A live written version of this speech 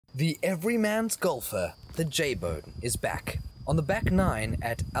The everyman's golfer, the J-Bone, is back. On the back 9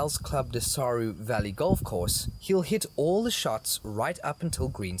 at Els Club de Saru Valley Golf Course, he'll hit all the shots right up until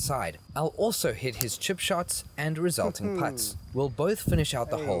greenside. I'll also hit his chip shots and resulting putts. We'll both finish out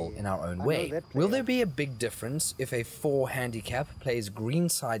the hole in our own way. Will there be a big difference if a 4 handicap plays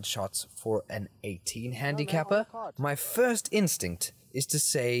greenside shots for an 18 handicapper? My first instinct is to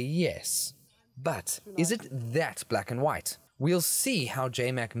say yes. But is it that black and white? We'll see how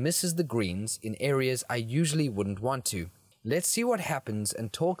JMac misses the greens in areas I usually wouldn't want to. Let's see what happens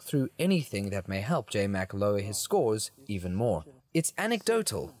and talk through anything that may help JMac lower his scores even more. It's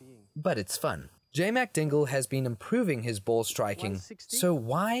anecdotal, but it's fun. JMac Dingle has been improving his ball striking, so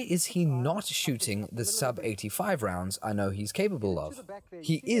why is he not shooting the sub-85 rounds I know he's capable of?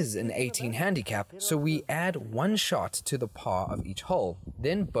 He is an 18 handicap, so we add 1 shot to the par of each hole,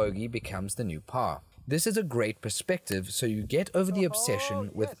 then bogey becomes the new par. This is a great perspective, so you get over the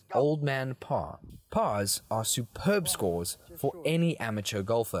obsession with old man par. Pars are superb scores for any amateur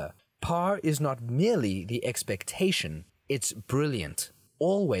golfer. Par is not merely the expectation, it's brilliant.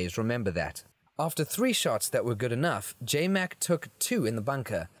 Always remember that. After 3 shots that were good enough, JMac took 2 in the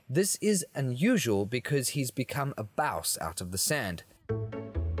bunker. This is unusual because he's become a bouse out of the sand.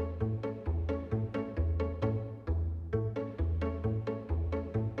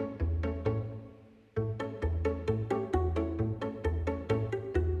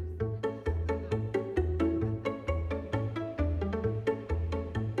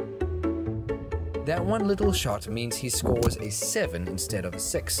 That one little shot means he scores a 7 instead of a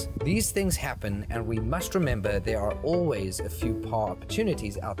 6. These things happen, and we must remember there are always a few par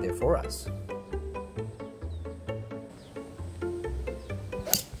opportunities out there for us.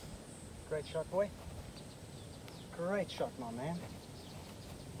 Great shot, boy. Great shot, my man.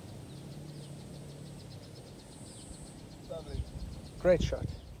 Lovely. Great shot.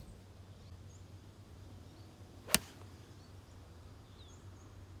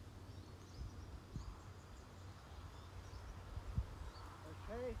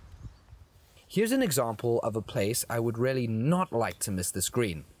 Here's an example of a place I would really not like to miss this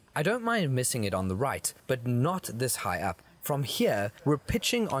green. I don't mind missing it on the right, but not this high up. From here, we're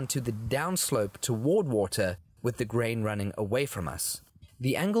pitching onto the downslope toward water with the grain running away from us.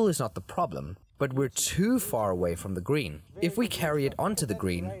 The angle is not the problem, but we're too far away from the green. If we carry it onto the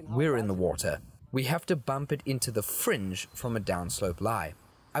green, we're in the water. We have to bump it into the fringe from a downslope lie.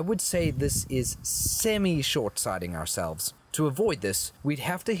 I would say this is semi-short-siding ourselves. To avoid this, we'd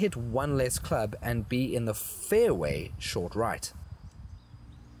have to hit 1 less club and be in the fairway short right.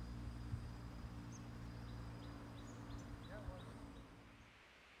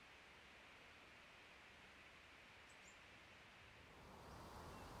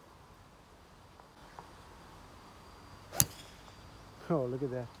 Oh, look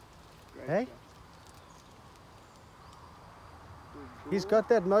at that. Hey? He's got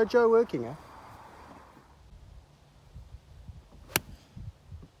that mojo working, eh?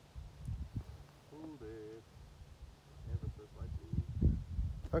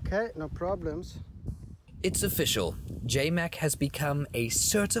 Okay, no problems. It's official. JMac has become a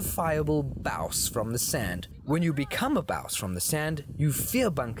certifiable bouse from the sand. When you become a bouse from the sand, you fear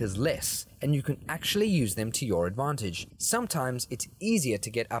bunkers less, and you can actually use them to your advantage. Sometimes it's easier to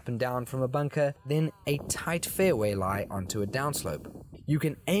get up and down from a bunker than a tight fairway lie onto a downslope. You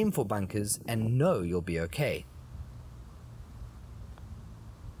can aim for bunkers and know you'll be okay.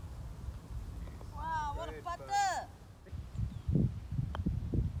 Wow, what a putter!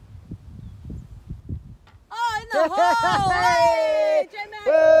 Oh, in the hole! Hey!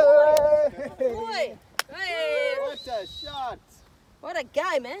 JMac! Boy! Hey! What a shot! What a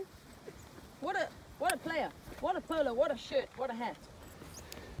guy, man! What a player! What a polo! What a shirt! What a hat!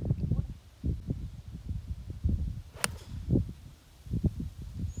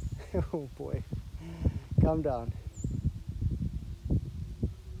 Oh boy, calm down.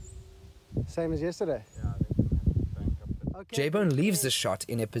 Same as yesterday. J-Bone leaves the shot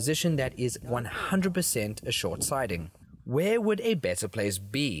in a position that is 100% a short-siding. Where would a better place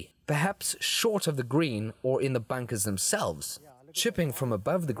be? Perhaps short of the green or in the bunkers themselves. Chipping from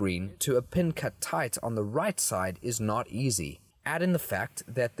above the green to a pin cut tight on the right side is not easy. Add in the fact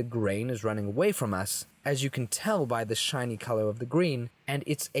that the grain is running away from us, as you can tell by the shiny color of the green, and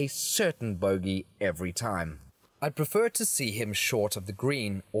it's a certain bogey every time. I'd prefer to see him short of the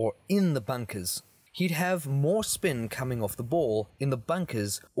green or in the bunkers. He'd have more spin coming off the ball in the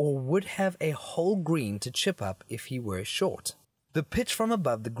bunkers or would have a whole green to chip up if he were short. The pitch from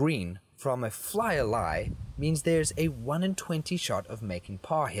above the green, from a flyer lie, means there's a 1 in 20 shot of making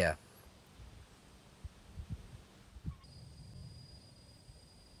par here.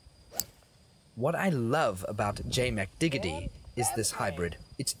 What I love about JMac Diggity is this hybrid.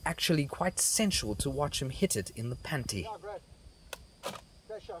 It's actually quite sensual to watch him hit it in the panty. Yeah, Brad.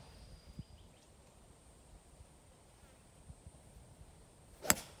 Great shot.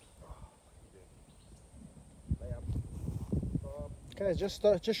 Okay, just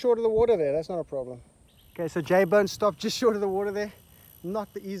short of the water there, that's not a problem. Okay, so J-bone stopped just short of the water there.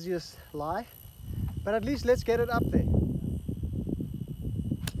 Not the easiest lie, but at least let's get it up there.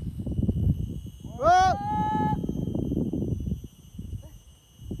 Whoa!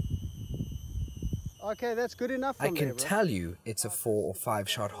 Okay, that's good enough from I can there, bro. tell you it's a 4 or 5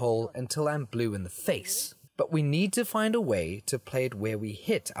 shot hole until I'm blue in the face. But we need to find a way to play it where we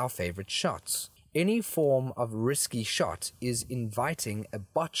hit our favorite shots. Any form of risky shot is inviting a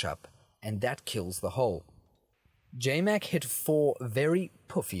botch up, and that kills the hole. JMac hit 4 very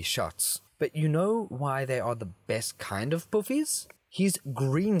puffy shots, but you know why they are the best kind of puffies? He's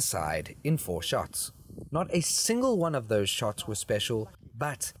greenside in 4 shots. Not a single one of those shots was special,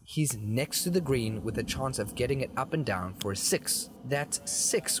 but he's next to the green with a chance of getting it up and down for a 6. That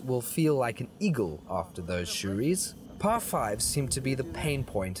 6 will feel like an eagle after those shoories. Par 5s seem to be the pain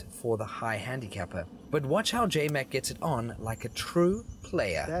point for the high handicapper. But watch how JMac gets it on like a true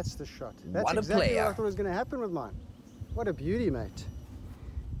player. That's the shot. That's What a exactly player. what I thought was going to happen with mine. What a beauty, mate.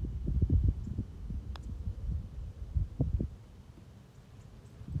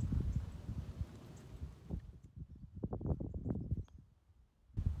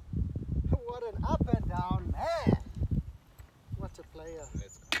 What an up and down man. What a player.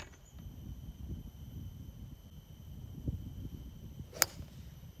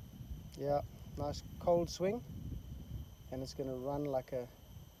 Yeah, nice cold swing, and it's going to run like a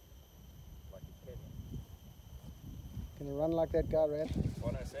Gonna run like that guy, Red.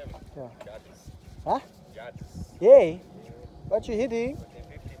 107. Yeah. Judges. Huh? Judges. Yeah. What you hitting?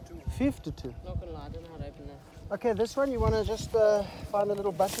 52. 52. Not gonna lie, I don't know how to open that. Okay, this one you want to just find a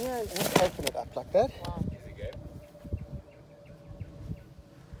little button here and just open it up like that. Wow. Easy game.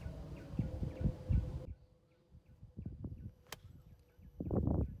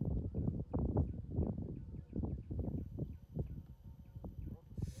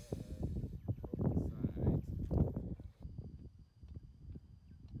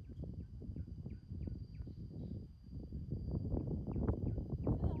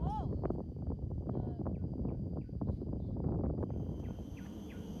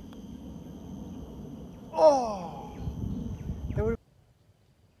 Oh! That would.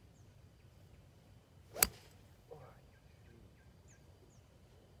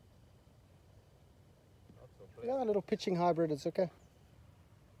 Yeah, a little pitching hybrid, it's okay.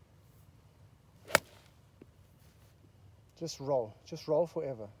 Just roll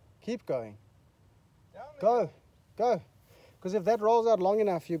forever. Keep going. Go, go. Because if that rolls out long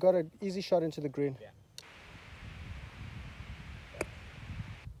enough, you've got an easy shot into the green. Yeah.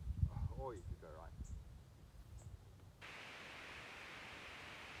 Or you could go right.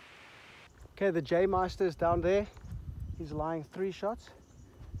 Okay, the J-Master is down there. He's lying 3 shots.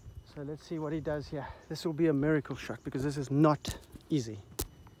 So let's see what he does here. This will be a miracle shot because this is not easy.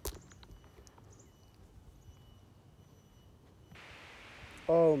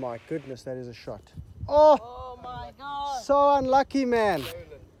 Oh my goodness, that is a shot. Oh, Oh my god. so unlucky, man.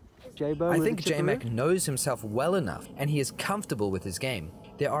 J-Bone I with think the chipperoo. JMac knows himself well enough and he is comfortable with his game.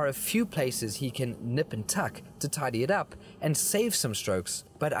 There are a few places he can nip and tuck to tidy it up and save some strokes.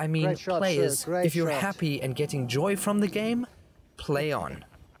 But I mean, Great shot, players, sir. Great if you're shot. happy and getting joy from the game, play on.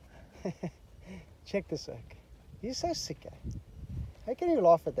 Check this out. You're so sick, eh? How can you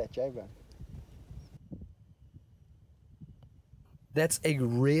laugh at that, J-Bone? That's a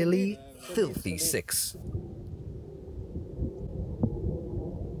really filthy 6.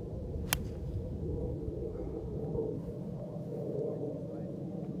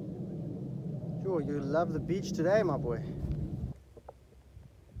 Sure, you love the beach today, my boy.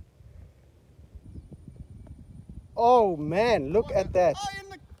 Oh man, look at that.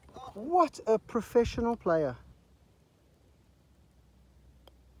 What a professional player.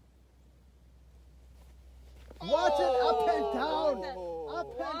 What an up and down. Up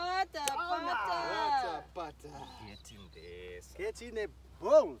and What the butter? Get in there. Get in there,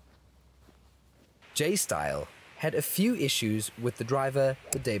 boom. J-Style had a few issues with the driver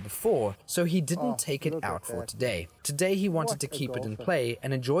the day before, so he didn't take it look out at for that. today. Today he wanted What to a keep it in golfer. play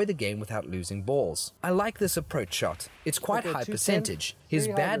and enjoy the game without losing balls. I like this approach shot. It's quite Okay, high 210, percentage. His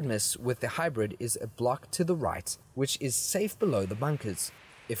 300. bad miss with the hybrid is a block to the right, which is safe below the bunkers.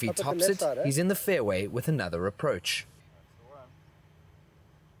 If he Up at the tops left it, side, eh? he's in the fairway with another approach.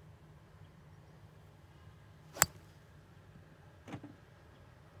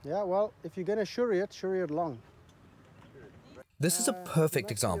 Yeah, well, if you're going to shurry it long. This is a perfect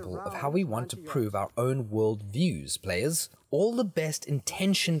example of how we want to prove our own world views, players. All the best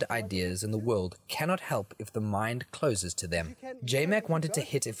intentioned ideas in the world cannot help if the mind closes to them. JMac wanted to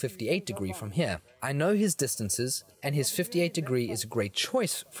hit a 58 degree from here. I know his distances, and his 58 degree is a great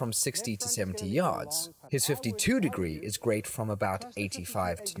choice from 60 to 70 yards. His 52 degree is great from about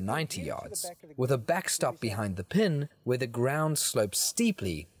 85 to 90 yards. With a backstop behind the pin, where the ground slopes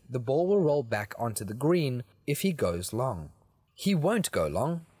steeply, the ball will roll back onto the green if he goes long. He won't go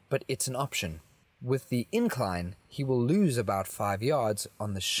long, but it's an option. With the incline, he will lose about 5 yards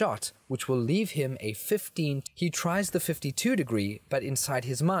on the shot, which will leave him a 15. He tries the 52 degree, but inside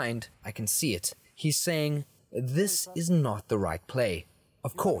his mind, I can see it. He's saying, this is not the right play.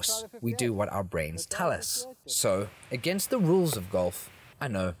 Of course, we do what our brains tell us. So, against the rules of golf, I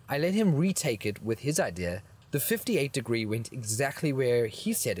know, I let him retake it with his idea. The 58 degree went exactly where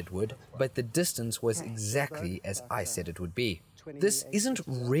he said it would, but the distance was exactly as I said it would be. This isn't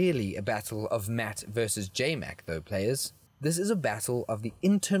really a battle of Matt versus JMac though, players. This is a battle of the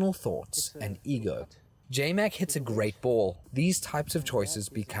internal thoughts and ego. JMac hits a great ball. These types of choices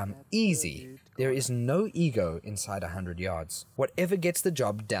become easy. There is no ego inside 100 yards. Whatever gets the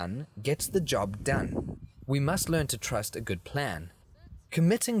job done, gets the job done. We must learn to trust a good plan.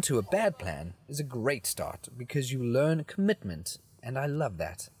 Committing to a bad plan is a great start because you learn commitment, and I love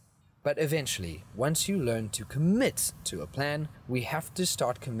that. But eventually, once you learn to commit to a plan, we have to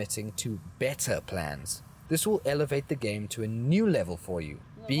start committing to better plans. This will elevate the game to a new level for you,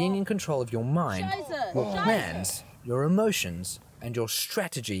 being in control of your mind, your plans, your emotions, and your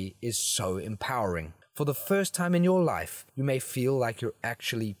strategy is so empowering. For the first time in your life, you may feel like you're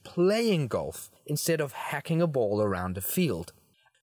actually playing golf instead of hacking a ball around a field.